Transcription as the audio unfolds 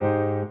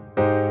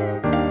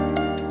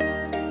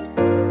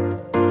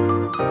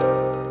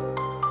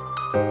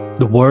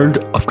The world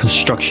of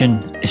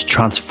construction is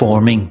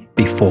transforming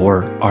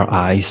before our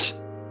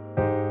eyes.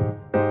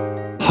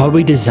 How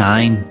we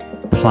design,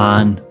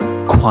 plan,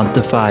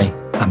 quantify,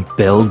 and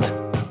build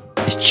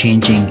is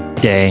changing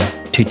day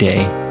to day.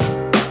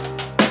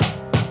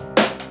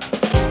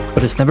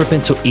 But it's never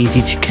been so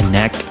easy to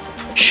connect,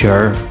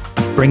 share,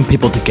 and bring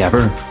people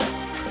together.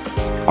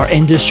 Our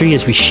industry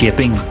is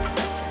reshaping.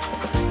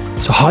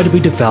 So how do we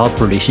develop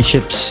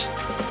relationships?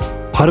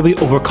 How do we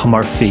overcome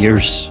our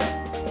fears?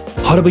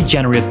 How do we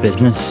generate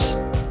business?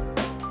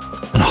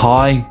 And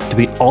how do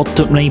we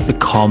ultimately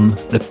become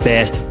the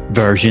best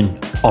version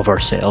of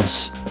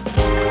ourselves?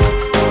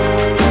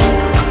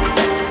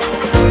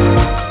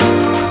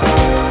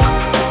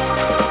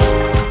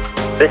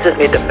 This is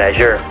Made to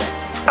Measure.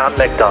 I'm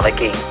Mick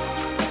Donaghy.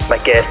 My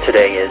guest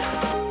today is...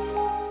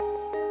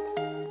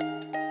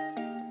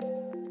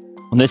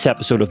 On this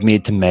episode of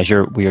Made to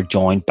Measure, we are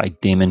joined by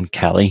Damon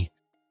Kelly.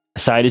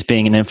 Aside as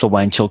being an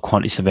influential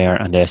quantity surveyor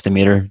and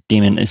estimator,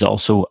 Damon is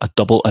also a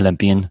double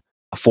Olympian,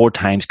 a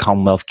 4-time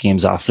Commonwealth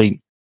Games athlete,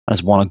 and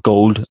has won a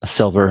gold, a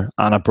silver,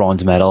 and a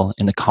bronze medal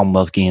in the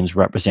Commonwealth Games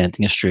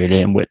representing Australia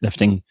in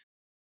weightlifting.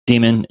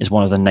 Damon is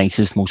one of the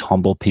nicest, most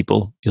humble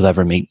people you'll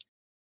ever meet.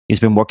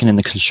 He's been working in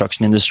the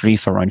construction industry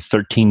for around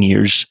 13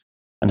 years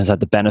and has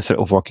had the benefit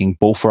of working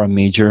both for a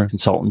major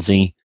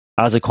consultancy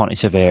as a quantity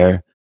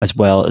surveyor, as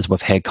well as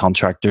with head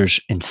contractors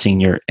in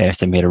senior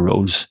estimator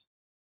roles.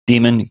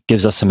 Damon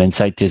gives us some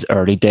insight to his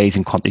early days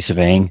in quantity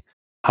surveying,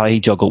 how he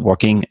juggled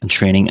working and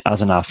training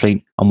as an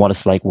athlete, and what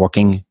it's like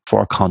working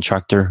for a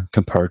contractor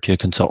compared to a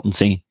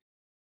consultancy.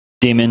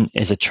 Damon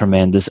is a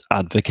tremendous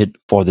advocate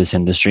for this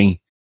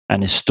industry,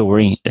 and his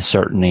story is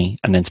certainly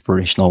an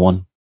inspirational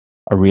one.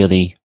 I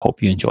really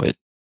hope you enjoy it.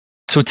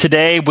 So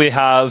today we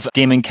have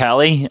Damon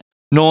Kelly,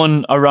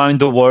 known around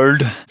the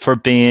world for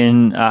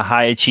being a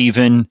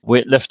high-achieving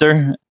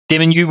weightlifter.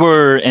 Damon, you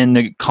were in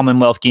the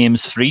Commonwealth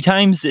Games 3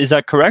 times, is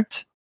that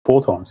correct?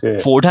 4 times, yeah.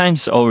 4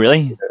 times? Oh, really?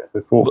 Yeah,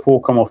 so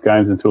four Commonwealth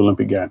Games and 2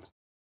 Olympic Games.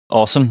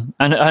 Awesome.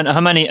 And how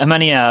many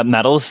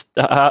medals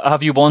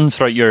have you won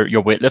throughout your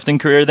weightlifting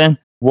career then?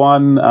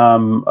 Won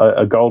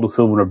a gold, a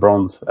silver, and a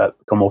bronze at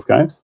the Commonwealth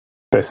Games.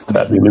 Best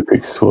at the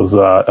Olympics was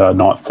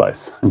 9th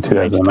place in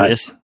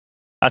 2008.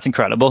 That's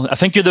incredible. I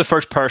think you're the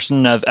first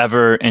person I've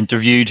ever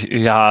interviewed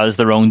who has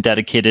their own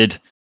dedicated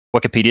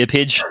Wikipedia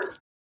page.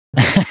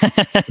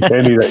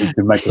 Handy that you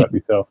can make it up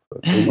yourself.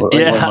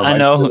 Yeah, I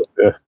know.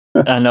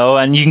 I know,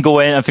 and you can go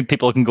in. I think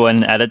people can go in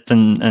and edit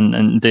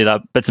and do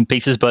that bits and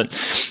pieces. But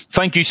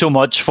thank you so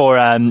much for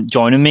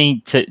joining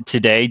me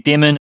today,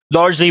 Damon.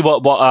 Largely,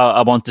 what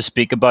I want to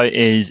speak about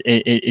is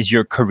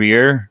your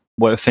career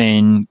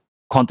within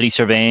quantity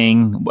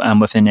surveying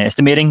and within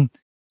estimating.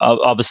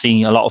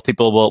 Obviously, a lot of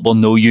people will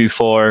know you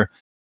for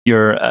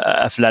your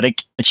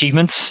athletic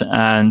achievements,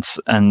 and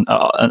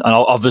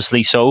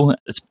obviously so.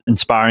 It's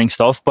inspiring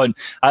stuff. But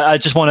I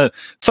just want to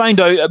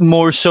find out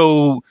more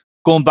so.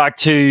 Going back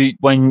to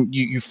when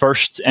you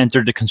first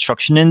entered the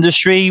construction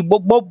industry,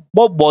 what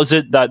was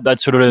it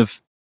that sort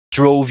of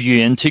drove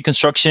you into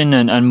construction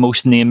and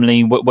most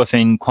namely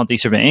within quantity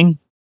surveying?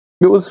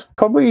 It was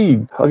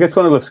probably, I guess,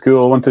 when I left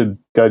school, I wanted to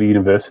go to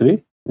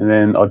university. And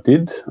then I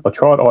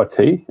tried IT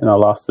and I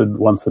lasted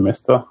 1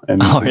 semester.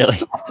 And oh, really?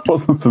 It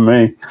wasn't for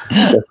me,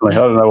 definitely. I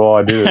don't know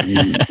why I did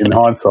it in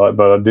hindsight,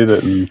 but I did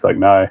it and it's like,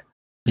 no.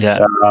 Yeah.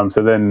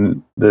 So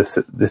then the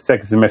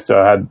second semester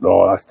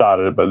I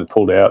started it, but it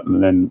pulled out,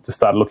 and then just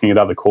started looking at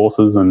other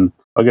courses. And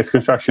I guess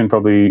construction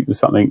probably was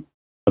something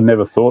I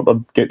never thought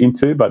I'd get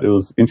into, but it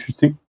was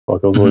interesting.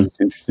 Like I was always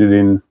interested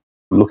in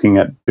looking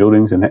at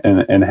buildings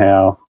and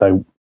how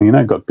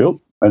they got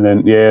built. And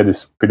then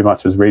just pretty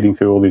much was reading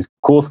through all these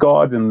course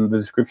guides, and the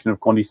description of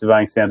quantity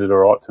surveying sounded all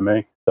right to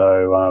me.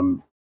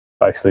 So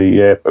basically,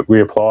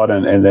 reapplied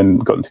and then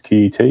got into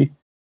QUT,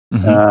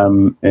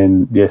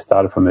 and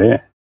started from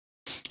there.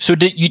 So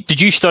did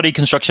you study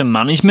construction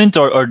management,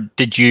 or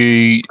did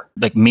you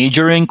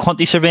major in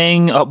quantity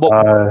surveying?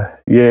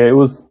 It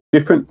was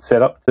different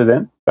setup to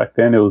then. Back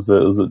then, it was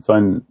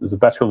a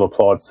Bachelor of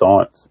Applied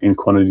Science in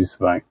quantity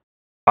surveying.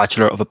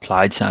 Bachelor of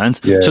Applied Science.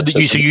 Yeah. So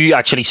you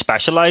actually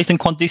specialised in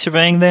quantity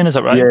surveying then? Is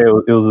that right?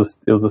 Yeah, it was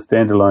a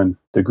standalone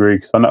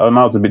degree. I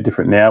know it's a bit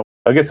different now.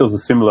 I guess it was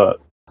a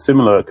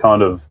similar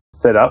kind of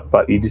setup,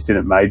 but you just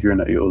didn't major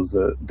in it. It was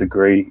a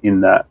degree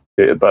in that.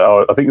 Yeah,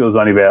 but I think it was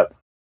only about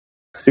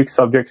 6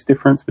 subjects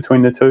difference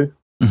between the two.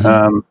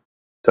 Mm-hmm.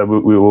 So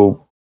we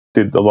all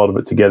did a lot of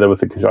it together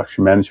with the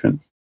construction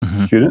management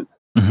students.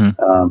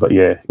 Mm-hmm. But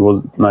it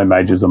was no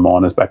majors or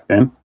minors back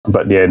then.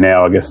 But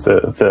now I guess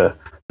the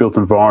built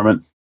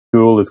environment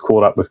school is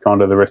caught up with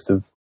kind of the rest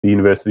of the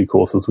university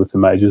courses with the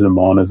majors and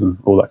minors and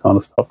all that kind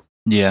of stuff.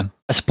 Yeah.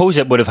 I suppose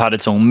it would have had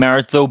its own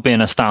merit though,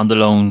 being a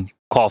standalone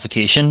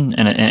qualification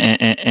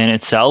in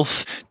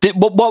itself.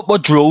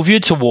 What drove you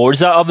towards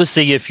that?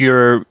 Obviously, if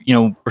you're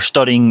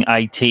studying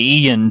IT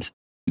and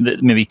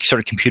maybe sort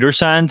of computer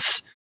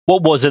science,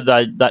 what was it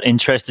that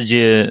interested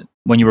you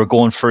when you were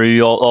going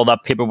through all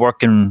that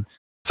paperwork and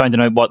finding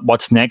out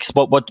what's next?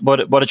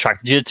 What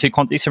attracted you to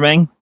quantity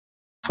surveying?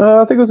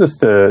 I think it was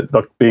just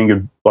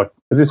being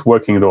just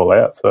working it all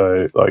out.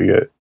 So like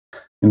you're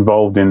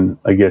involved in,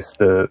 I guess,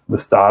 the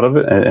start of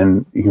it,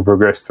 and you can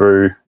progress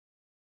through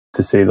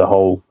to see the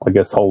whole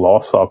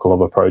life cycle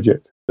of a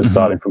project. So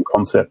starting from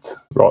concept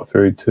right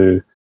through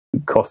to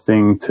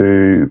costing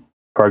to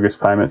progress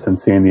payments and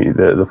seeing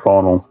the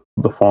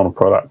final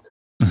product.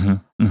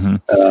 And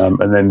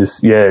then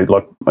just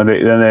and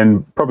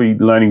then probably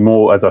learning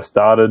more as I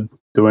started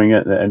doing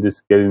it, and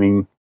just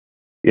learning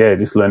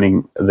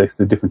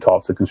the different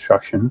types of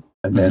construction,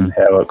 and then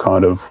how it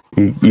kind of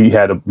you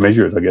how to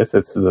measure it. I guess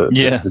that's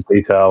the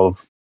detail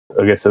of,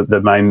 I guess,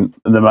 the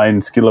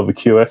main skill of a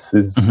QS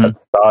is at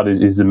the start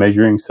is the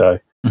measuring. So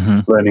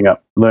learning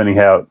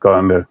how it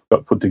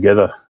got put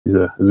together is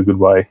a good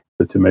way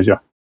to measure.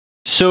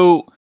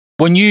 So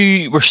when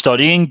you were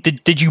studying,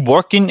 did you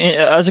work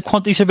as a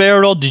quantity surveyor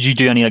at all? Did you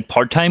do any like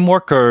part-time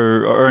work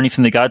or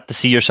anything like that to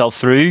see yourself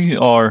through?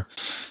 Or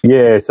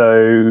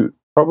so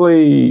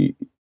probably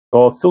I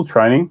was still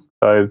training.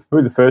 So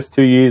probably the first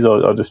 2 years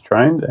I just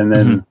trained, and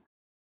then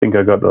I think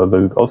I got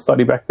the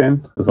study back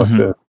then. It was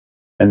like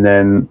and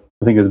then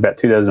I think it was about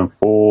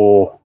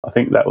 2004. I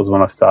think that was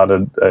when I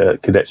started a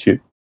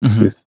cadetship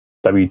with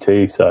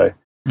WT. So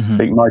I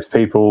think most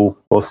people,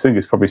 I think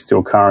it's probably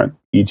still current,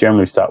 you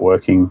generally start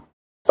working.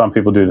 Some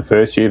people do the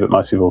first year, but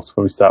most people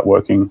probably start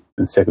working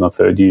in the second or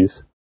third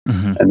years.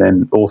 And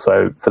then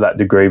also for that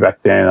degree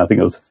back then, I think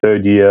it was the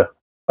third year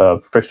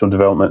professional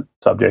development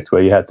subject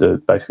where you had to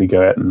basically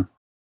go out and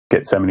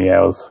get so many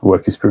hours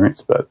work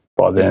experience. But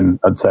by then,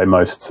 I'd say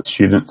most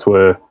students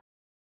were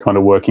kind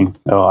of working,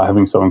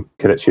 having some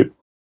cadetship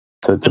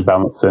to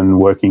balance and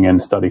working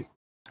and study.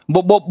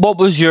 What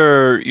was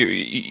your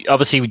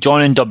obviously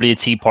joining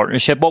WT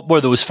partnership? What were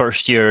those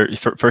first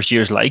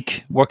years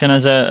like working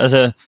as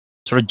a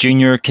sort of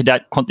junior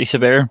cadet quantity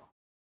surveyor?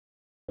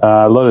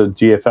 A lot of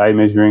GFA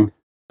measuring.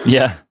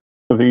 Yeah,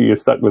 I think you get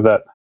stuck with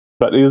that.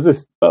 But it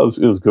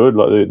was good.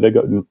 Like they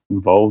got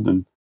involved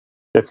and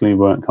definitely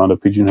weren't kind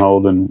of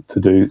pigeonholed and to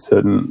do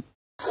certain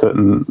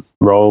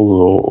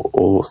roles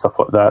or stuff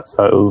like that.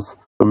 So it was,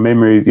 from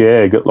memory,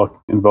 got like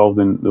involved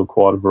in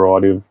quite a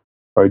variety of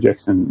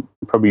projects, and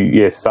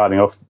probably starting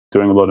off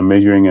doing a lot of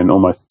measuring and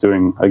almost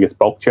doing, I guess,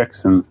 bulk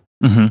checks and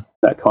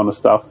that kind of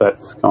stuff.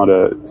 That's kind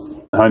of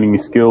honing your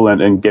skill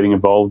and getting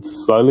involved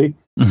slowly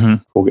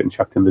before getting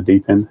chucked in the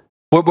deep end.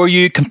 Were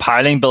you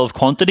compiling bill of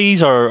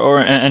quantities or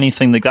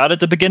anything like that at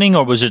the beginning,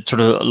 or was it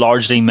sort of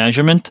largely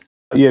measurement?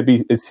 Yeah,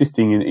 be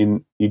assisting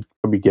in you'd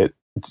probably get,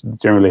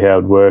 generally how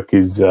it would work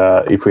is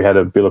if we had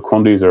a bill of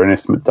quantities or an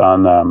estimate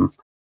done,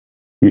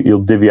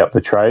 you'll divvy up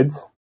the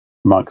trades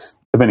amongst,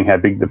 depending how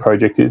big the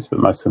project is, but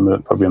most of them are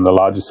probably on the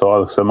larger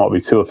side. So it might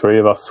be 2 or 3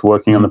 of us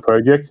working on the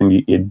project, and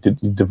you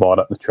divide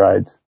up the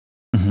trades.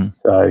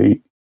 So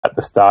at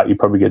the start, you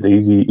probably get the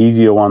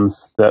easier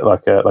ones that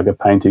like a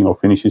painting or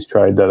finishes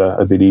trade that are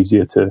a bit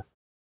easier to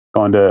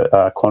kind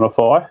of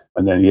quantify.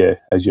 And then,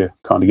 as you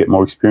kind of get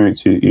more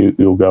experience,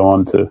 you'll go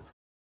on to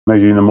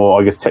measuring the more,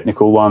 I guess,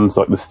 technical ones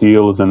like the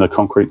steels and the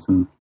concretes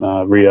and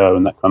Rio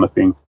and that kind of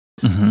thing.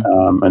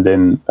 And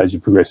then as you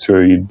progress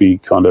through, you'd be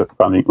kind of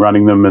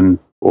running them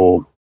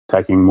or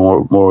taking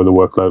more of the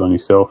workload on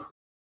yourself.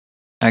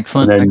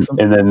 Excellent.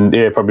 And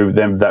then probably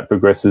then that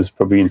progresses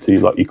probably into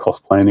like your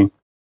cost planning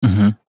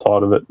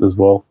side of it as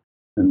well,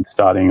 and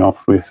starting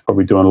off with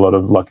probably doing a lot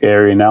of like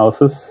area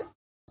analysis.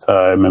 So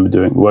I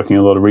remember working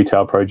a lot of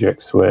retail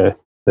projects where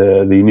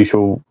the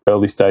initial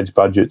early stage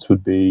budgets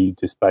would be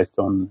just based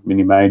on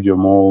mini major,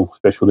 mall,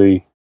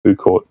 specialty, food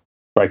court,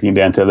 breaking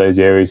down to those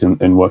areas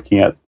and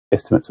working out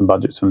estimates and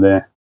budgets from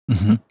there.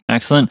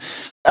 Excellent.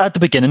 At the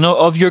beginning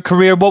of your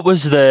career, what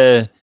was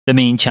the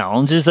main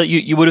challenges that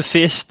you would have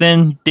faced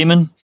then,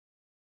 Damon?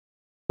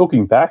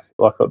 Looking back,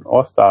 like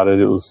I started,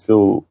 it was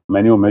still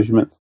manual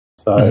measurements.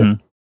 So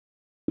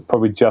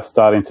probably just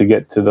starting to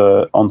get to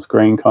the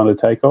on-screen kind of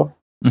takeoff.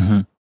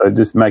 So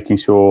just making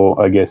sure,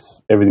 I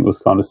guess, everything was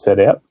kind of set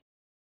out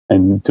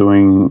and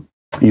doing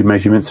your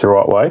measurements the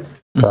right way.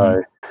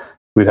 So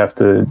we'd have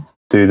to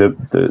do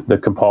the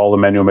compile the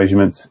manual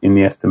measurements in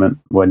the estimate,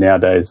 where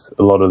nowadays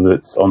a lot of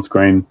it's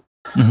on-screen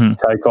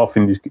takeoff,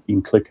 and you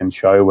can click and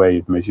show where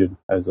you've measured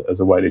as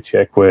a way to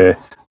check, where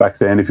back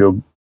then if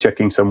you're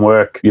checking some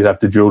work, you'd have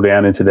to drill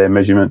down into their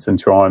measurements and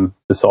try and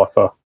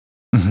decipher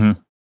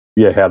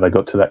how they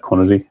got to that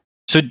quantity.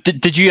 So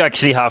did you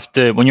actually have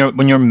to, when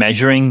you're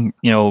measuring,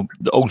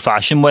 the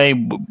old-fashioned way,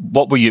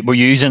 what were you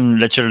using?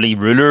 Literally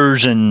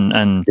rulers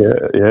and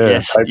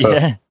yes,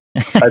 paper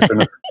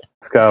and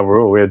scale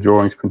rule. We had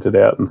drawings printed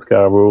out in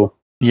scale rule,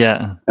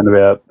 and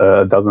about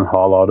a dozen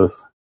highlighters,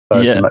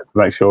 to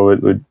make sure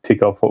it would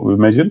tick off what we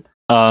measured.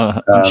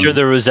 I'm sure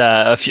there was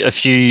a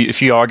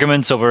few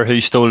arguments over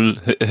who stole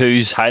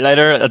whose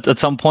highlighter at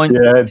some point.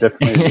 Yeah,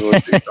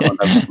 definitely. Someone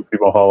had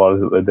people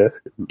highlighters at their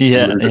desk.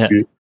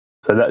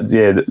 So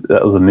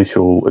that was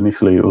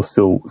initially it was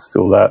still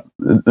that,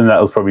 and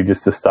that was probably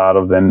just the start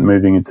of then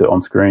moving into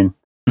on screen.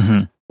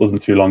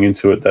 Wasn't too long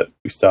into it that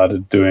we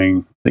started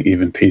doing, I think,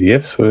 even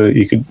PDFs where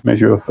you could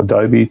measure off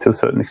Adobe to a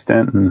certain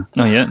extent. And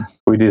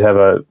we did have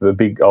a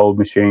big old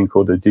machine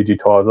called a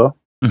digitizer,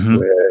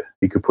 where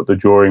you could put the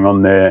drawing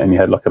on there, and you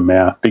had like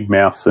a big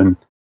mouse, and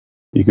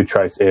you could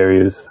trace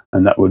areas,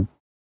 and that would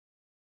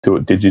do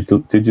it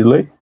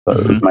digitally. So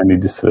it was mainly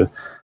just for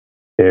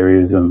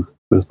areas, and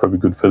it was probably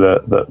good for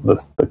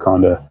the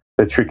kind of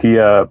the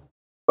trickier,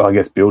 I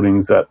guess,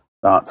 buildings that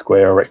aren't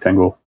square or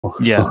rectangle or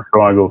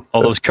triangle.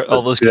 All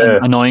those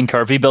annoying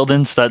curvy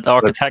buildings that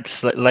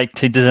architects like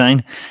to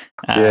design.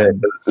 So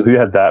we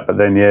had that, but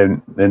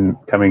then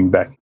coming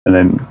back and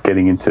then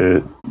getting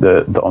into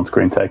the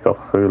on-screen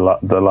takeoff for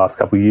the last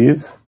couple of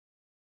years,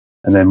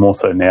 and then more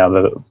so now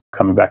that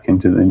coming back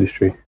into the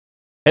industry.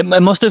 It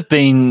must have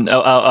been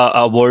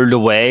a world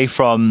away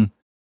from,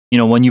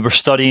 when you were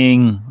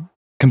studying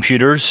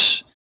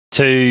computers,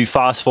 to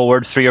fast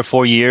forward 3 or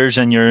 4 years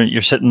and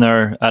you're sitting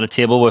there at a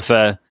table with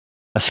a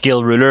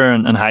scale ruler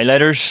and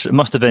highlighters. It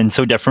must have been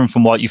so different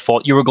from what you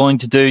thought you were going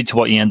to do to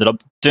what you ended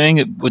up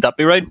doing. Would that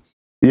be right?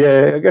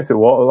 Yeah, I guess it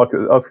was. Like,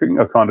 I think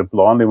I kind of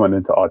blindly went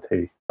into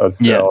IT. I was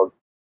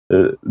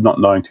not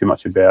knowing too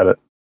much about it.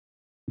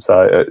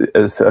 So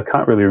I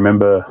can't really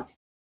remember.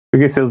 I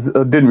guess I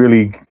didn't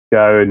really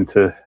go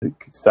into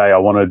say I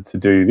wanted to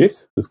do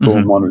this. It was cool.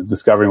 I was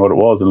discovering what it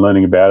was and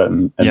learning about it,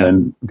 and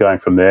then going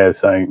from there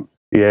saying,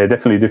 yeah,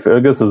 definitely different.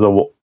 I guess as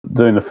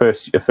doing the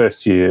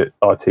first year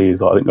IT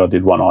is, I think I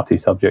did one IT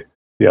subject.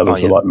 The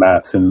others were like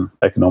maths and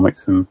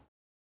economics and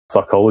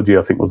psychology,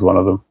 I think was one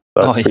of them.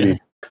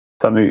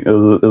 So it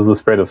was a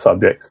spread of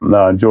subjects.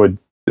 No, I enjoyed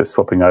just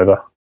swapping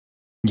over.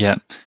 Yeah.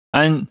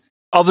 And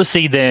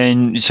obviously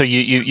then, so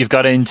you've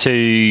got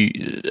into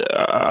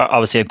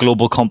obviously a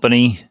global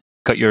company,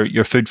 got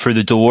your foot through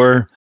the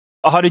door.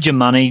 How did you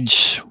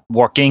manage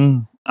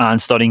working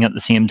and studying at the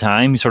same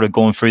time, sort of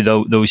going through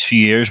those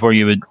few years where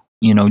you would,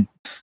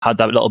 had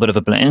that little bit of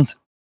a blend?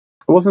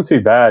 It wasn't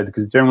too bad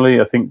because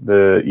generally I think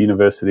the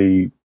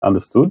university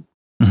understood,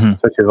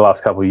 especially the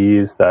last couple of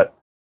years, that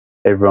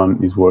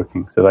everyone is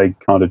working. So they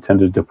kind of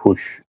tended to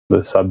push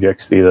the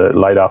subjects either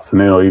late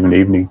afternoon or even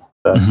evening.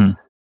 So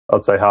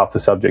I'd say half the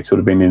subjects would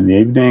have been in the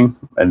evening,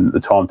 and the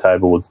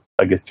timetable was,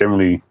 I guess,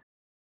 generally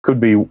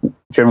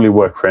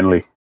work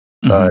friendly.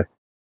 So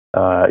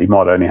you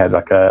might only have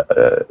like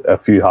a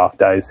few half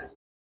days.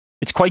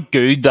 It's quite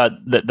good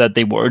that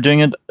they were doing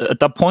it at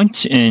that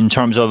point, in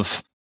terms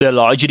of they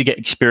allowed you to get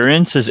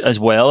experience as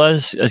well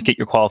as get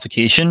your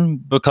qualification,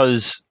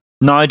 because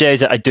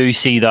nowadays I do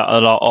see that a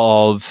lot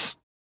of,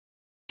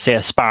 say,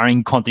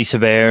 aspiring quantity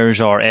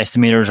surveyors or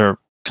estimators or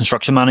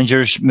construction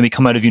managers maybe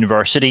come out of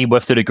university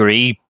with the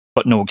degree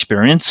but no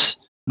experience.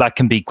 It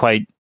can be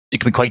quite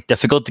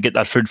difficult to get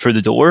that foot through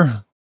the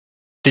door.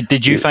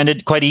 Did you find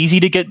it quite easy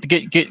to get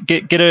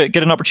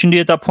an opportunity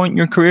at that point in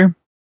your career?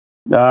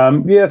 I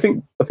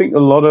think a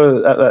lot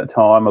of, at that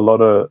time, a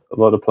lot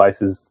of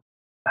places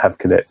have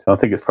cadets. I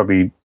think it's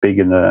probably big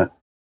in the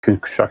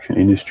construction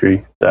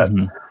industry that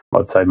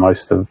I'd say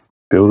most of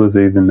builders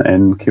even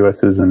and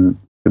QSs and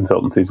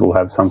consultancies will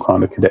have some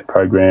kind of cadet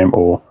program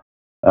or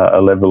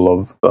a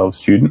level of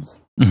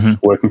students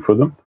working for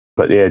them.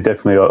 But yeah,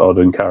 definitely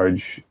I'd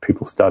encourage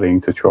people studying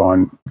to try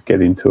and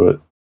get into it,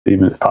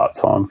 even if it's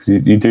part-time, because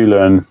you do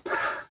learn.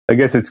 I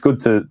guess it's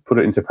good to put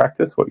it into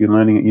practice, what you're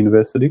learning at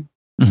university.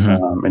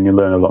 And you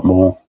learn a lot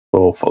more,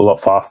 or a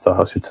lot faster,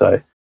 I should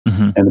say,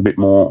 and a bit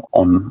more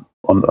on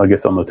I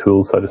guess on the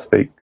tools, so to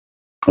speak,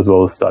 as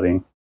well as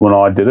studying. When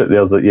I did it,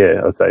 there was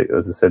I'd say,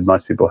 as I said,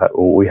 most people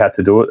we had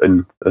to do it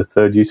in a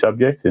third year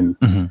subject, and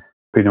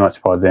pretty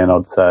much by then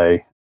I'd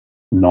say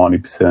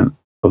 90%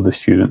 of the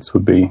students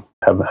would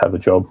have a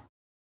job.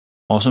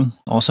 Awesome.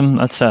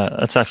 That's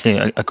actually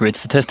a great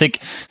statistic.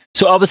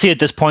 So obviously at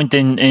this point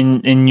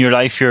in your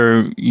life,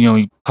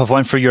 you have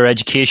went for your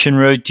education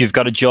route. You've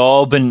got a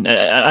job, and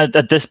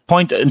at this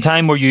point in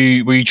time, were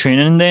you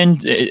training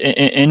then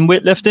in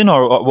weightlifting,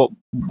 or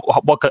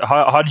what?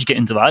 How did you get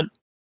into that?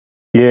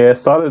 Yeah, I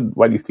started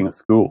weightlifting at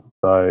school.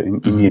 So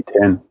in year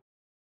 10,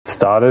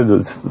 started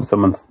as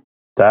someone's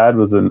dad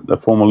was a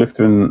former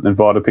lifter and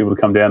invited people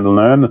to come down to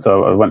learn.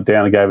 So I went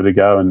down and gave it a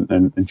go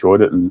and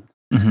enjoyed it, and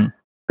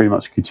pretty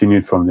much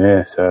continued from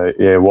there. So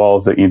yeah, while I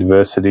was at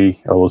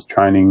university, I was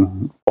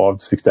training 5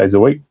 to 6 days a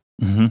week.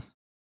 And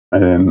I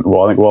think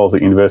while I was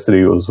at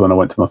university, it was when I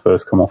went to my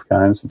first Commonwealth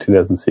Games in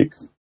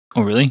 2006.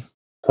 Oh, really?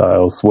 So I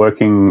was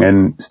working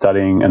and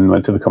studying and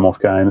went to the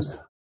Commonwealth Games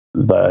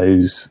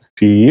those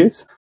few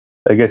years.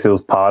 I guess it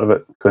was part of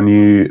it. So I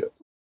knew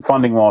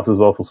funding-wise as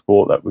well for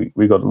sport that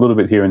we got a little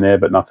bit here and there,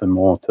 but nothing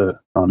more to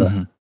kind of,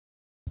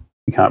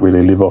 you can't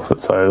really live off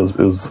it. So it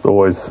was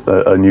always,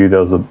 I knew there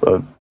was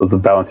a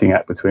balancing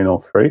act between all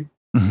three.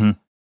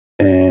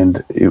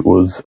 And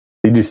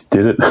you just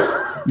did it.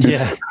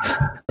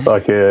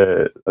 Like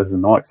as the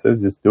Nike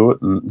says, just do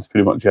it, and it's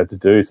pretty much what you had to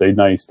do. So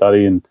you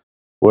study and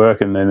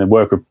work, and then the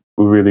work were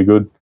really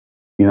good,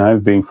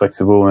 being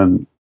flexible,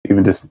 and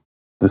even just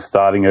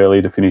starting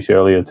early to finish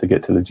earlier to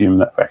get to the gym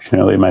that fraction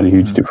earlier made a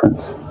huge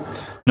difference.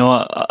 No,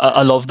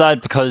 I love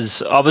that,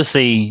 because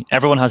obviously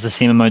everyone has the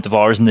same amount of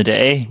hours in the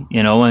day,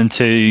 and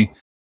to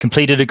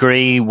complete a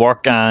degree,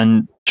 work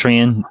and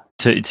train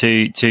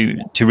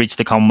to reach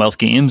the Commonwealth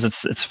Games.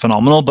 It's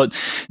phenomenal. But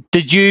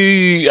did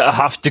you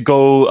have to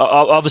go?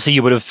 Obviously,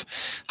 you would have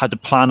had to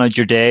plan out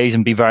your days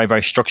and be very,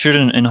 very structured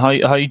in how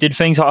you did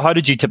things. How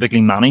did you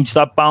typically manage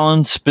that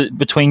balance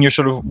between your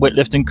sort of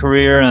weightlifting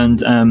career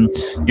and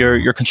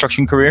your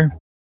construction career?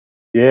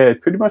 Yeah,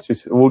 pretty much.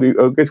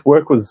 I guess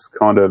work was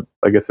kind of,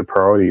 a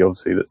priority.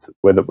 Obviously, that's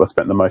where I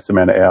spent the most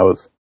amount of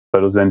hours.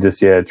 But it was then just,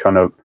 trying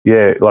to,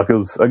 like it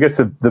was, I guess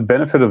the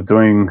benefit of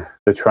doing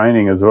the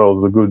training as well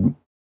is a good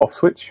off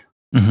switch.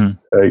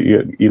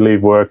 Mm-hmm. You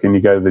leave work and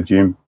you go to the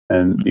gym,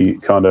 and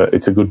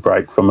it's a good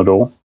break from it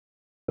all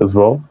as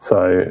well.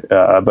 So,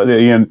 but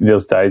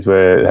there's days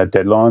where it had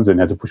deadlines and you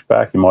had to push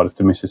back. You might have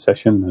to miss a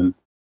session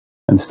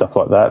and stuff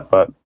like that.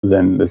 But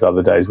then there's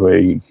other days where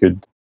you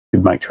could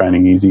make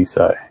training easy.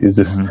 So it's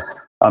just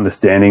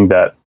understanding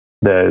that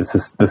there's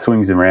just the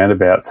swings and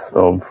roundabouts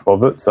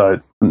of it. So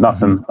it's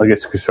nothing. I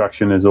guess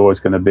construction is always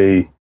going to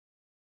be.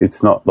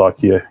 It's not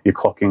like you're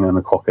clocking in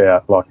and clock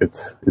out. Like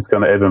it's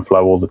going to ebb and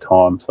flow all the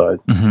time. So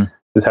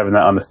just having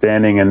that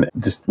understanding and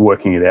just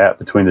working it out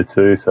between the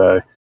two.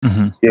 So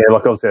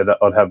like I said,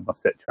 I'd have my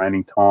set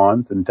training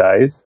times and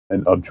days,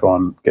 and I'd try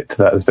and get to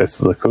that as best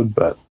as I could.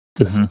 But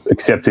just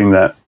accepting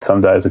that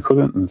some days I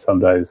couldn't and some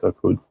days I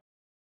could.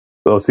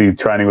 Obviously,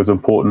 training was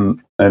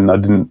important, and I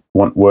didn't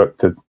want work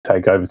to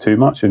take over too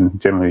much, and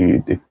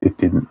generally it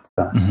didn't.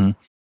 So.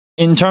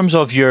 In terms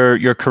of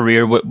your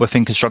career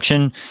within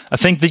construction, I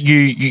think that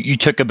you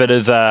took a bit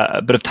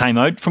of time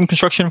out from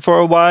construction for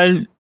a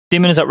while.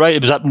 Damon, is that right?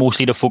 Was that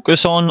mostly to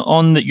focus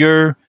on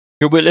your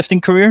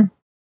weightlifting career?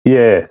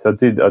 Yeah, so I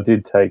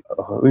did take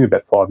I think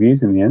about 5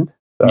 years in the end.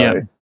 So yeah.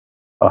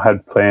 I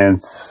had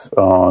plans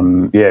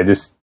on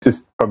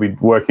just probably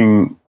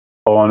working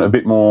on a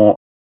bit more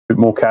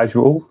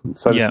casual,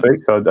 so to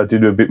speak. So I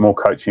did a bit more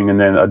coaching, and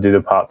then I did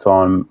a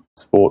part-time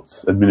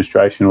sports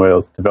administration where I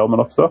was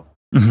development officer.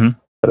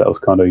 So that was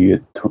kind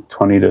of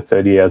 20 to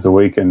 30 hours a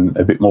week and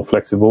a bit more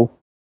flexible.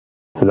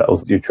 So that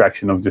was the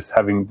attraction of just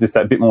having just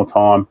that bit more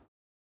time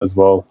as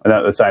well. And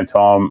at the same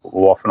time, my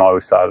wife and I,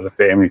 we started a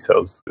family, so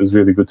it was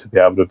really good to be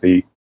able to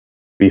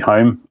be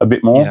home a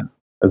bit more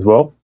as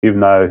well, even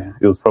though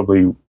it was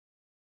probably the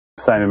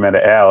same amount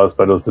of hours,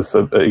 but it was just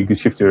you could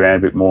shift it around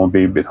a bit more and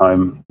be a bit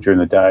home during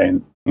the day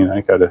and,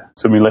 go to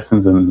swimming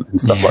lessons and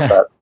stuff like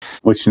that,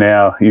 which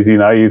now is,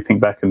 you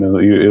think back and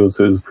it was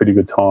a pretty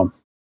good time.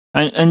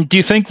 And do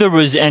you think there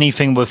was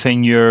anything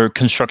within your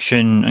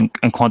construction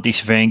and quantity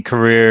surveying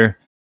career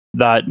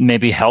that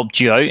maybe helped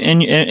you out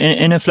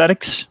in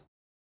athletics?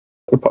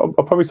 I'll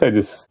probably say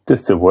just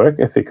the work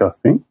ethic, I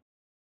think.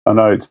 I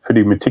know it's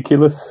pretty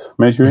meticulous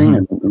measuring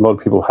and a lot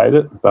of people hate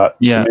it, but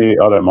to me,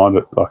 I don't mind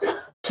it.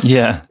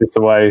 It's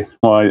the way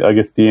my, I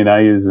guess,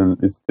 DNA is, and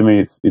to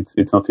me,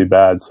 it's not too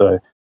bad. So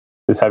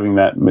just having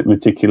that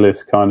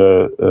meticulous kind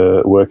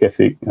of work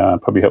ethic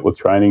probably help with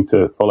training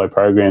to follow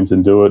programs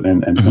and do it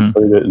and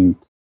complete it and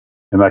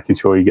making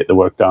sure you get the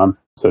work done.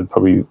 So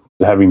probably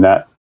having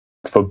that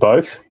for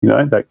both,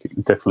 that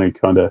definitely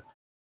kind of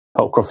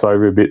help cross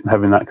over a bit,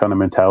 having that kind of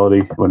mentality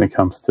when it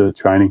comes to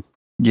training.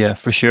 Yeah,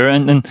 for sure.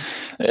 And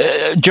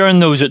during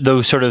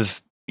those sort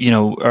of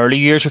early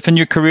years within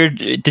your career,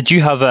 did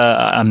you have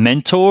a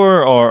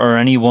mentor or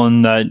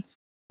anyone that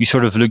you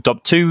sort of looked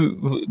up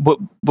to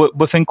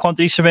within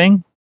quantity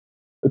surveying?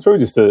 It's probably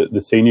just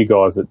the senior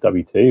guys at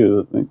WT.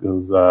 I think it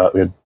was we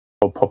had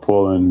Bob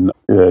Popwell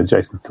and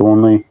Jason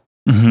Thornley,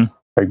 Craig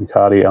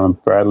McCarty, Alan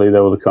Bradley. They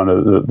were the kind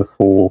of the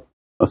four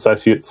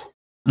associates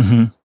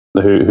who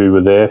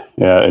were there,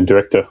 and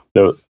director.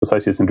 They were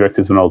associates and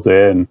directors when I was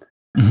there, and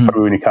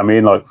probably when you come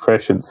in like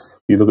fresh,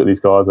 you look at these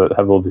guys that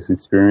have all this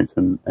experience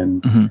and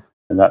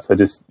that. So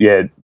just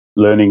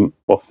learning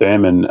off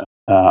them and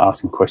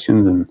asking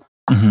questions and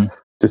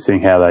just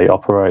seeing how they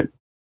operate.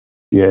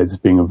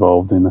 Just being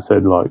involved in. I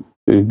said,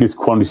 I guess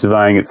quantity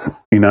surveying, it's,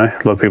 a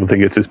lot of people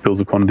think it's just bills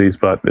of quantities,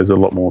 but there's a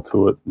lot more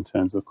to it in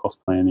terms of cost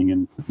planning,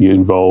 and you're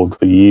involved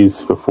for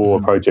years before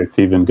a project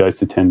even goes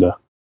to tender.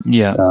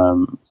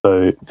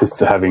 So just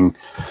seeing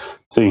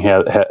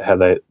how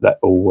that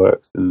all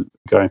works and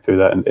going through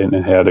that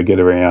and how to get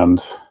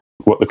around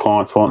what the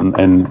clients want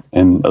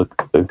and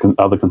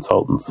other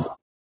consultants.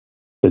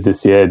 So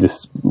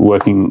just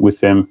working with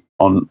them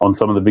on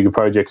some of the bigger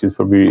projects it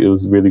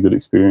was a really good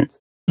experience.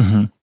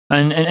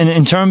 And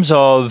in terms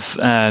of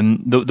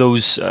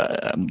those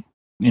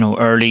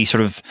early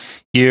sort of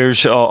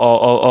years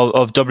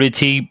of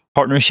WT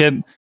partnership,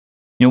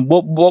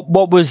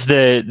 what was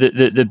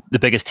the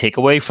biggest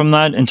takeaway from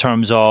that in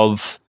terms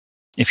of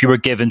if you were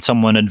giving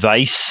someone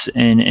advice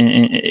and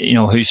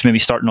who's maybe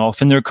starting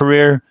off in their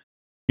career,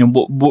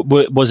 what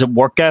was it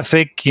work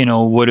ethic?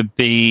 Would it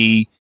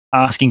be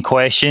asking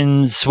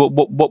questions?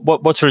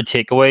 What sort of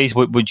takeaways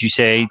would you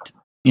say?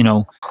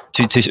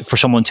 To for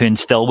someone to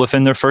instill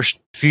within their first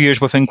few years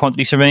within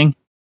quantity surveying?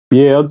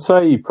 Yeah, I'd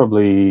say you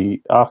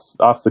probably ask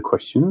the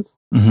questions.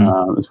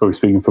 It's probably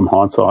speaking from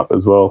hindsight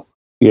as well.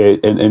 Yeah,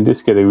 and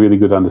just get a really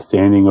good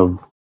understanding of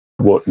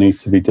what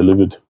needs to be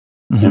delivered.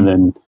 And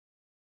then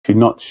if you're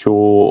not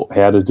sure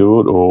how to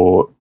do it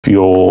or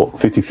you're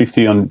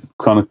 50-50 on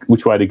kind of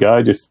which way to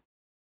go, just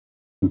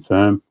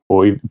confirm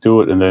or you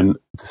do it and then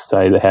just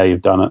say how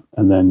you've done it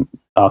and then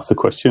ask the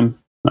question.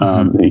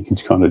 Then you can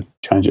kind of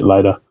change it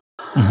later.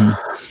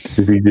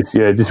 To be just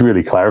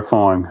really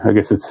clarifying. I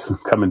guess it's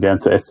coming down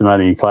to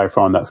estimating and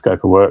clarifying that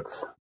scope of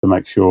works to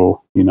make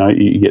sure, you're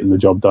getting the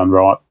job done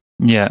right.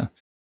 Yeah.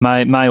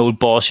 My old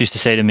boss used to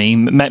say to me,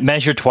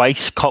 measure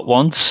twice, cut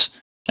once.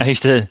 I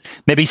used to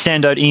maybe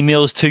send out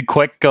emails too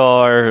quick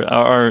or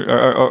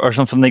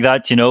something like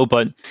that,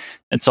 but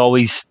it's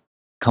always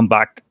come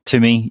back to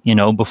me,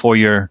 before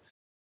you're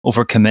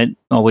overcommit,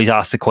 always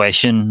ask the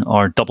question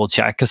or double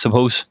check, I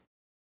suppose.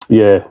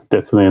 Yeah,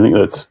 definitely. I think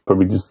that's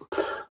probably just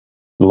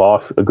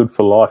good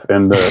for life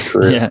and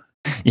career.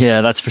 Yeah,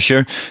 that's for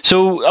sure.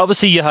 So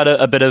obviously you had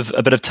a bit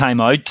of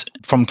time out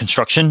from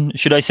construction,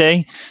 should I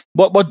say?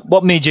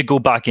 What made you go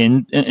back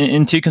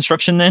into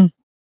construction then?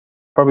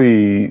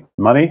 Probably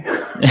money.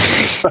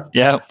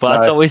 Yeah, well,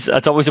 that's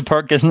always a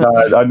perk, isn't it?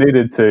 No,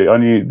 I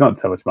knew not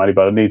so much money,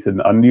 but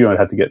I knew I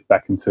had to get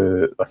back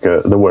into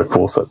the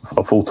workforce,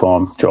 a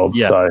full-time job.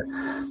 Yeah. So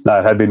no,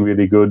 it had been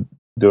really good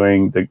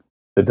doing the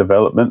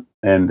development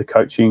and the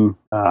coaching.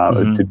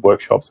 I did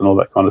workshops and all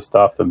that kind of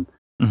stuff, and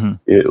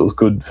it was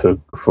good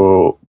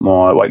for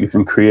my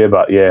weightlifting career.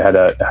 But yeah, had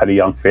a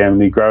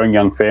growing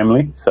young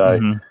family, so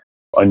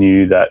I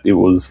knew that it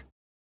was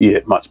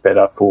much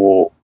better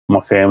for my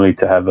family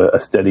to have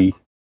a steady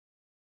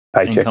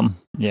paycheck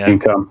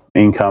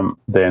income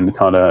than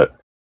kind of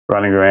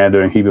running around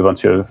doing a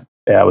bunch of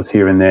hours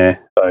here and there.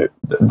 So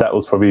that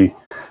was probably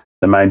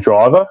the main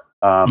driver.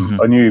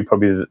 I knew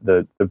probably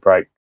the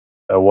break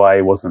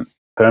away wasn't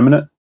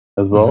permanent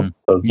as well,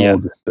 so it was more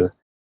just to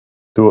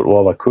do it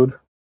while I could,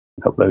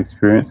 help that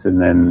experience. And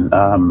then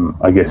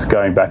I guess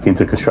going back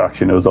into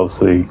construction, it was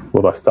obviously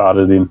what I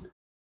started in,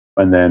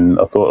 and then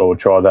I thought I would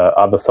try the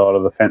other side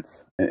of the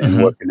fence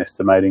and work in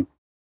estimating,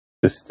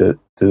 just to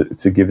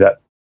give that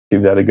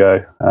a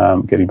go,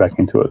 getting back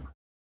into it.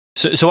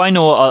 So I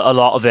know a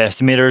lot of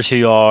estimators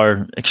who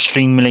are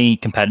extremely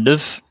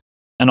competitive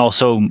and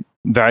also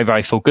very,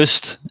 very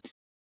focused.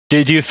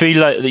 Do you feel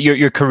like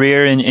your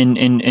career in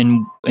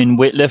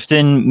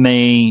weightlifting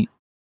may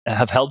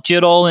have helped you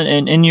at all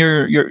in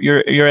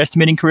your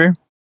estimating career?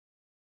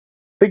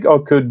 I think I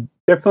could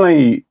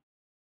definitely.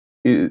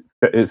 It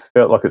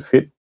felt like it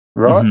fit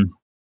right.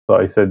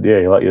 Like you said,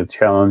 like your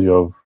challenge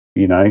of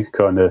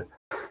kind of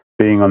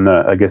being on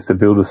the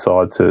builder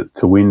side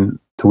to win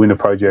a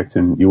project,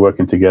 and you're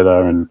working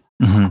together and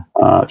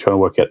trying to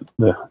work out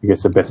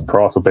the best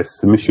price or best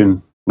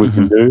submission we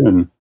can do,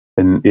 and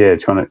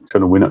trying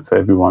to win it for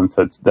everyone.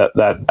 So it's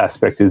that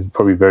aspect is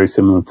probably very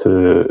similar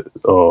to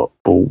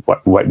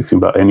weightlifting,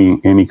 but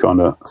any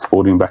kind of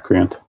sporting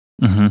background.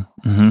 Do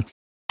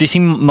you see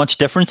much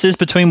differences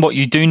between what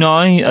you do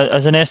now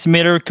as an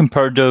estimator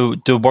compared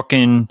to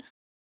working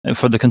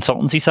for the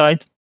consultancy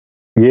side?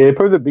 Yeah,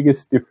 probably the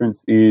biggest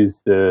difference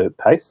is the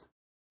pace.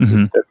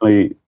 It's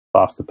definitely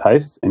faster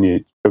pace, and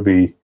you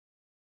probably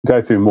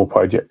go through more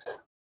projects.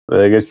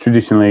 I guess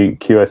traditionally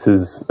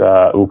QSs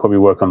will probably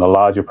work on the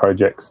larger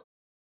projects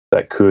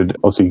that could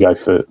obviously go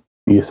for,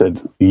 you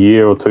said, a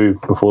year or two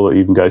before it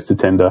even goes to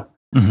tender.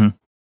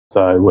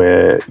 So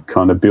where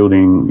kind of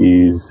building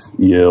is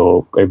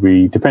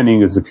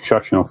depending as the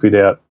construction or fit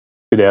out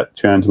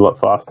turns a lot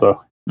faster.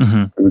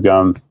 We're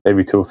going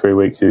every 2 or 3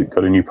 weeks. You've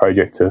got a new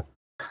project to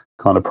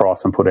kind of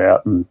price and put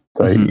out, and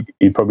so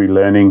you're probably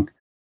learning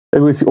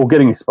or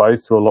getting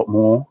exposed to a lot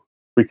more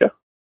quicker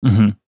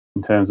in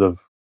terms of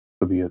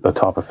could be a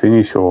type of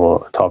finish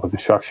or a type of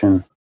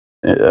construction,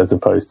 as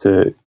opposed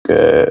to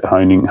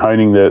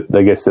honing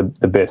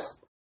the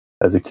best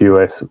as a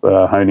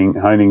QS, honing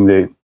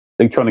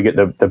trying to get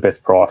the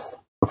best price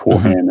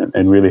beforehand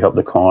and really help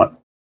the client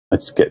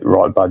just get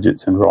right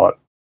budgets and right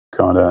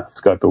kind of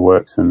scope of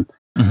works and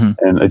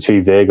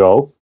achieve their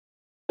goal.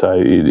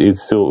 So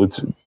it's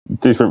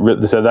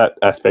different. So that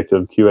aspect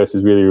of QS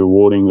is really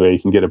rewarding, where you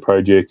can get a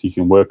project, you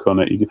can work on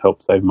it, you can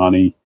help save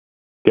money,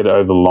 get it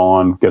over the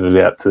line, get it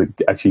out to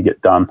actually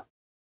get done.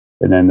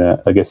 And then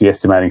I guess the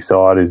estimating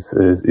side is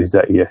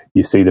that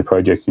you see the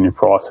project and you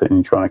price it and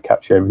you're trying to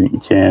capture everything you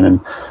can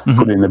and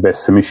put in the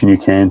best submission you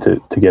can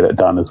to get it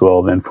done as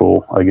well. Then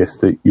for I guess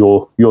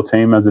your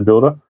team as a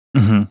builder.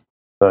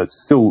 So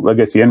it's still, I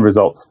guess the end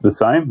result's the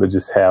same, but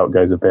just how it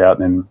goes about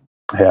and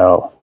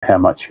how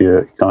much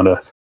you kind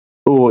of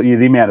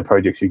the amount of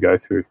projects you go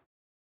through.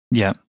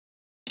 Yeah.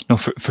 No,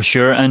 for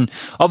sure. And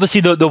obviously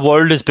the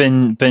world has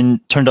been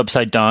turned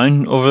upside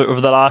down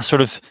over the last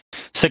sort of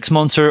 6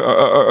 months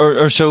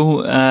or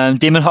so.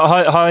 Damon,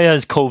 how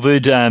has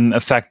COVID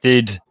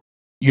affected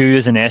you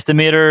as an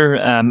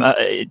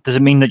estimator? Does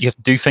it mean that you have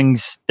to do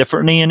things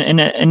differently in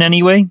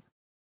any way?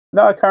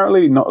 No,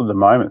 currently not at the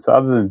moment. So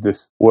other than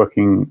just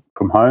working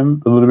from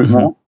home a little bit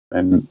more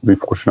and be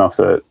fortunate enough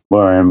that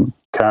where I am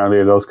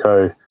currently at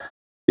Osco,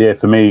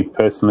 for me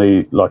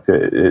personally,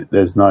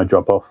 there's no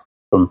drop off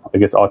from, I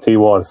guess, IT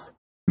wise.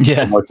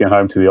 Yeah. from working at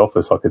home to the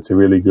office. Like, it's a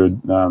really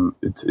good.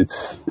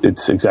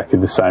 It's exactly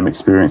the same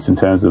experience in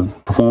terms of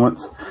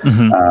performance,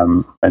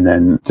 and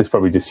then just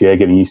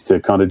getting used to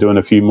kind of doing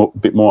a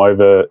bit more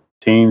over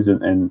Teams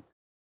and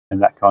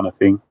that kind of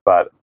thing.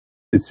 But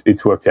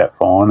it's worked out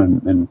fine,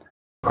 and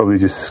probably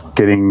just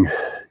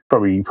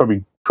probably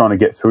trying to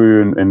get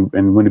through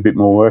and win a bit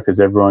more work, as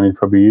everyone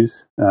probably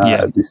is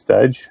at this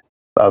stage.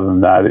 Other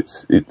than that,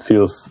 it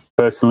feels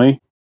personally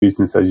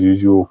business as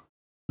usual.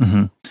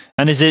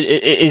 And is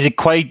it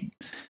quite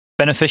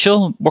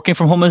beneficial working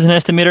from home as an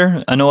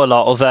estimator? I know a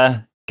lot of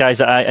guys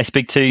that I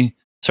speak to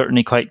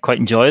certainly quite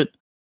enjoy it.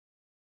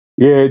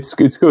 Yeah, it's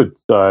good.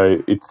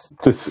 So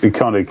it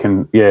kind of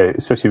can,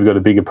 especially if you've got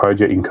a bigger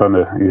project, you can kind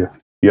of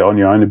you're on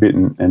your own a bit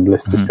and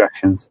less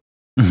distractions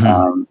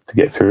to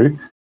get through.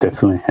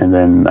 Definitely. And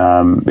then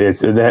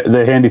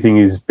the handy thing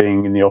is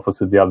being in the office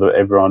with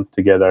everyone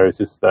together. It's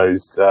just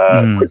those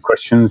quick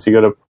questions you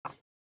got to.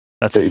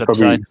 That's the you flip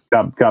probably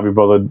side. can't be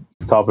bothered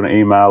typing an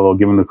email or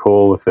giving a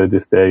call. If they're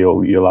just there,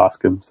 you'll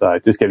ask them. So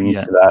just getting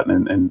used to that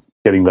and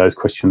getting those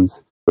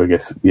questions. I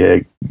guess,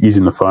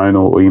 using the phone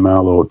or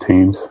email or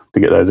Teams to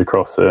get those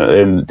across.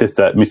 And just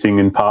that missing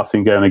and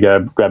passing, going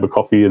to grab a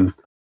coffee and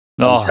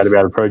chat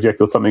about a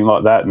project or something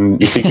like that,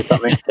 and you think of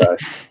something. So.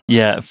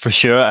 Yeah, for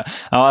sure.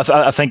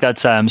 I think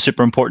that's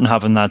super important,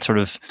 having that sort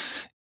of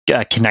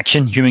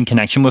human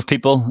connection with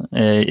people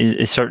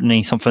is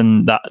certainly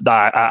something that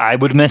I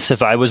would miss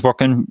if I was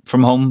working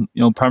from home,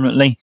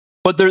 permanently.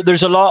 But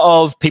there's a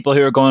lot of people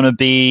who are going to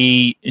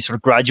be sort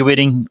of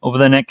graduating over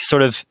the next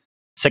sort of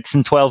 6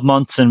 and 12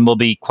 months and will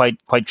be quite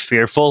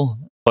fearful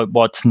about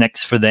what's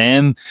next for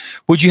them.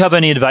 Would you have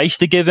any advice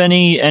to give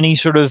any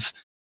sort of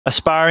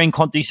aspiring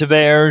quantity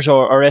surveyors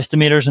or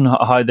estimators and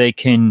how they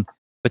can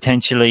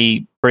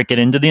potentially break it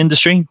into the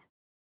industry?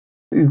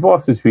 The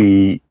advice is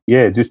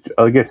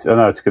I guess I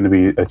know it's going to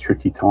be a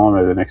tricky time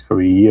over the next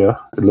probably year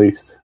at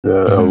least,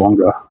 or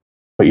longer.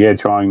 But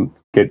try and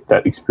get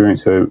that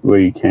experience where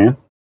you can.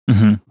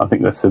 I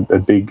think that's a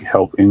big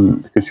help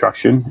in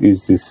construction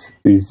is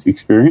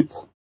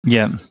experience.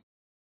 Yeah,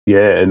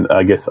 and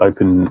I guess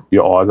open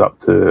your eyes up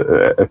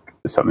to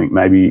something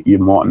maybe you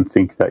mightn't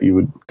think that you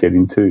would get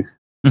into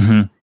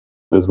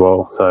as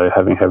well. So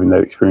having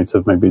that experience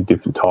of maybe a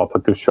different type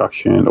of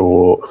construction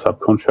or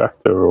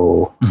subcontractor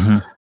or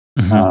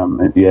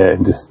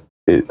and just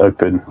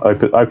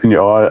open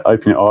your eyes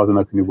and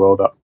open your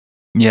world up.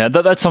 Yeah,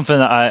 that's something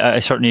that I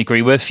certainly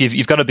agree with.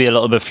 You've got to be a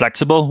little bit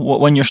flexible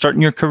when you're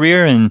starting your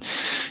career, and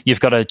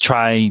you've got to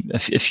try a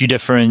few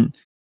different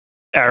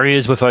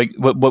areas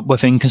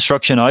within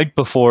construction out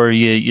before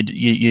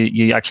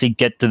you actually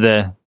get to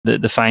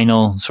the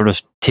final sort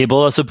of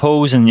table, I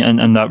suppose,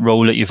 and that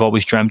role that you've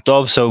always dreamt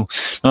of. So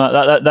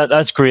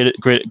that's great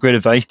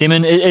advice,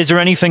 Damon. Is there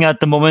anything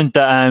at the moment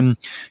that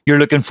you're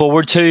looking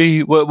forward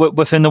to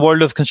within the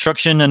world of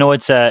construction? I know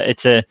it's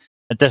a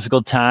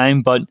difficult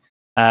time, but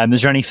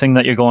is there anything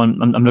that you're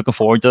going, I'm looking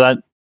forward to that?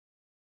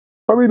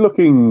 Probably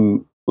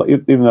looking, like,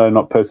 even though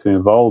not personally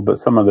involved, but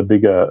some of the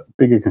bigger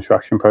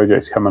construction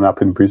projects coming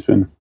up in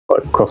Brisbane,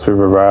 like Cross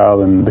River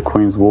Rail and the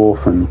Queen's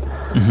Wharf and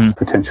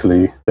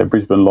potentially the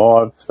Brisbane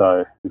Live,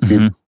 so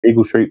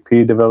Eagle Street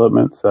Pier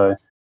development. So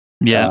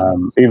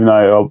even though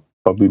I'll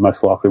probably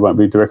most likely won't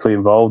be directly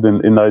involved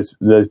in those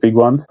big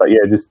ones, but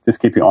just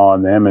keep your eye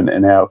on them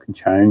and how it can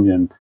change,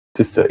 and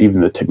just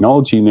even the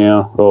technology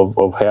now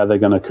of how they're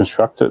going to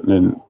construct it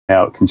and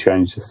how it can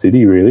change the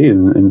city really,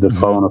 and the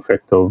flow-on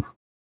effect of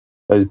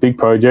those big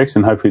projects,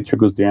 and hopefully it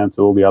trickles down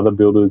to all the other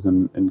builders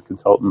and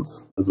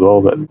consultants as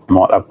well that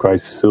might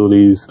upgrade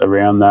facilities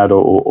around that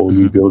or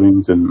new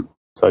buildings. And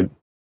so,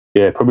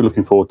 probably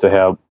looking forward to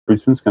how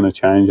Brisbane's going to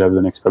change over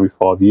the next probably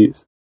 5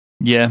 years.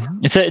 Yeah,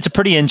 it's a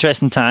pretty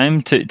interesting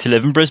time to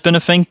live in Brisbane, I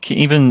think,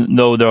 even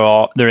though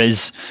there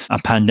is a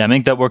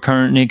pandemic that we're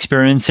currently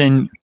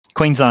experiencing.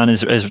 Queensland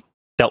has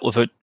dealt with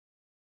it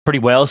pretty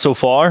well so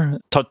far,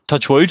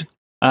 touch wood.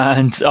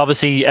 And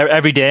obviously,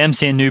 every day I'm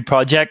seeing new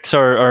projects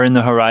are in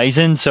the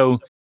horizon. So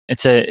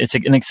it's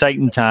an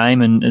exciting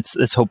time, and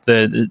let's hope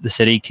the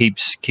city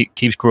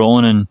keeps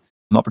growing and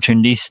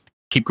opportunities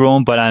keep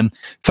growing. But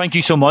thank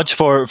you so much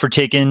for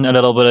taking a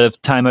little bit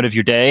of time out of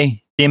your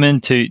day, Damon,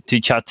 to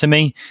chat to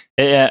me.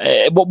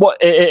 What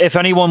if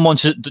anyone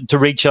wants to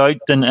reach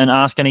out and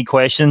ask any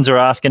questions or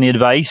ask any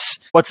advice?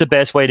 What's the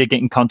best way to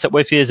get in contact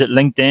with you? Is it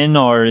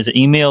LinkedIn or is it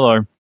email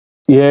or?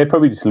 Yeah,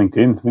 probably just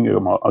LinkedIn. I think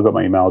I got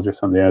my email address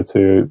on there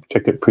to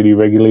check it pretty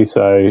regularly.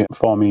 So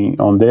find me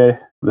on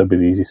there. That'd be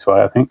the easiest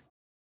way, I think.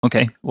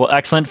 Okay. Well,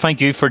 excellent. Thank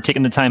you for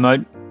taking the time out,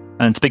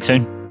 and speak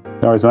soon.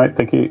 No worries, mate.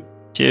 Thank you.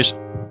 Cheers.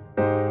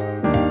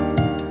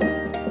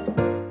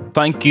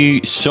 Thank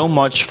you so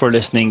much for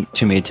listening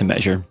to Made to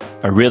Measure.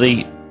 I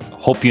really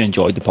hope you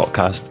enjoyed the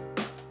podcast.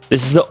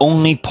 This is the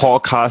only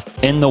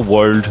podcast in the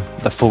world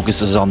that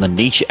focuses on the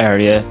niche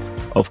area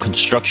of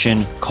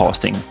construction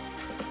costing.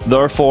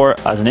 Therefore,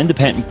 as an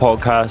independent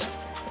podcast,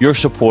 your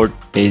support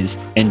is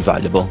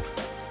invaluable.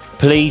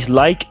 Please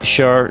like,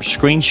 share,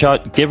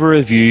 screenshot, give a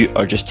review,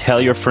 or just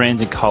tell your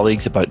friends and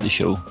colleagues about the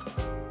show.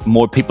 The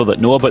more people that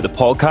know about the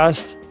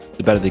podcast,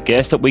 the better the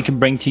guests that we can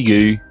bring to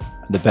you,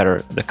 and the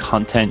better the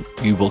content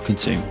you will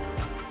consume.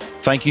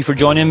 Thank you for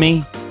joining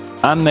me.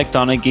 I'm Mick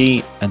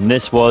Donaghy, and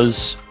this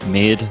was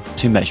Made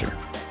to Measure.